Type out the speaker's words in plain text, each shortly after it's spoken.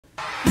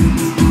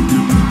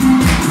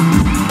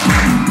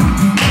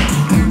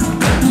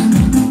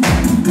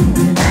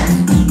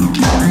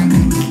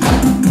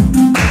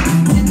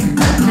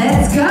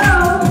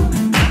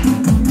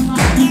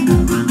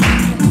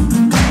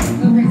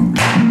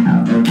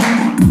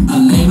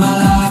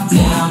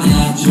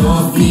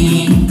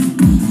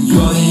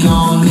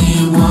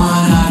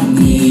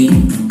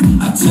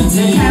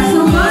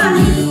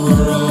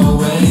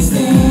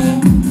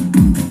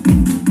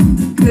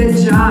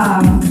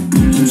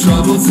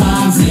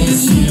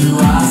it's you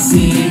I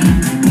see.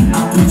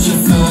 I put you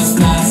first,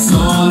 that's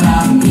all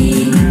I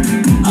need.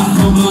 I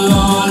humble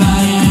all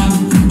I am,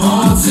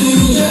 all to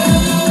you.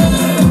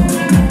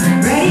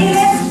 Ready,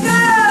 let's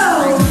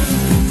go!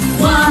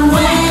 One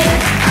way,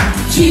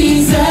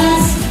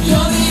 Jesus,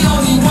 you're the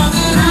only one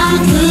that I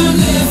could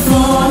live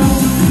for.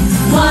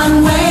 One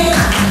way,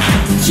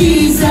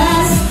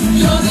 Jesus,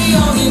 you're the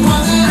only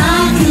one that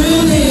I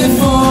could live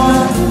for.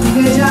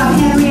 Good job,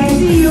 Henry, I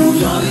see you.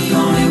 You're the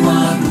only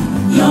one,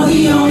 you're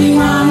the only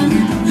one,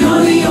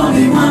 you're the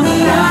only one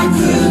that I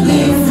could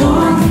live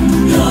for.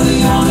 You're the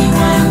only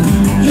one,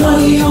 you're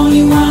the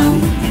only one,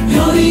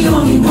 you're the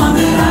only one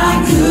that I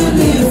could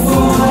live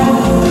for.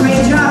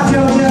 Great job,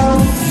 Jojo.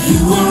 You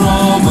were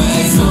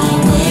always,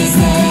 always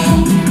there,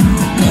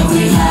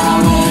 every how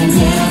and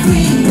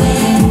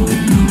everywhere.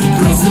 You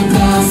placed a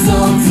spell so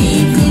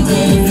deeply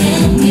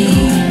within me.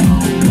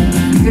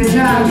 Good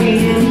job,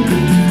 Jaden.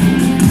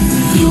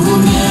 You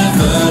will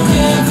never,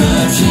 ever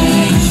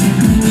change.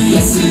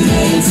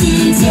 Yesterday,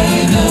 today,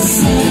 the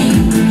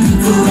same.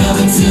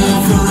 Forever till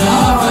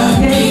forever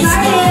Get meets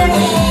the excited.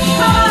 end.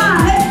 Come on,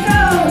 let's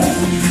go.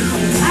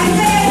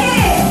 Isaiah,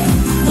 hit it.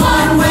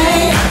 One way,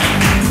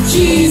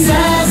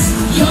 Jesus,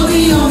 you're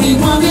the only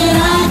one that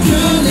I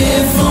could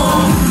live for.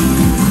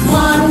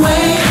 One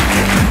way,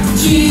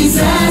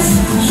 Jesus,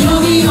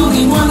 you're the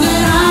only one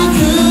that I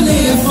could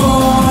live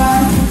for.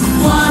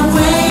 One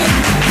way,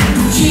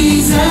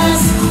 Jesus,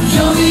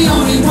 you're the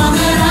only one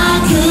that I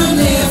could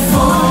live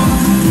for.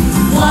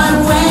 One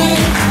way,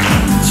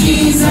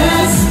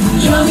 Jesus,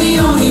 you're the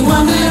only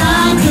one that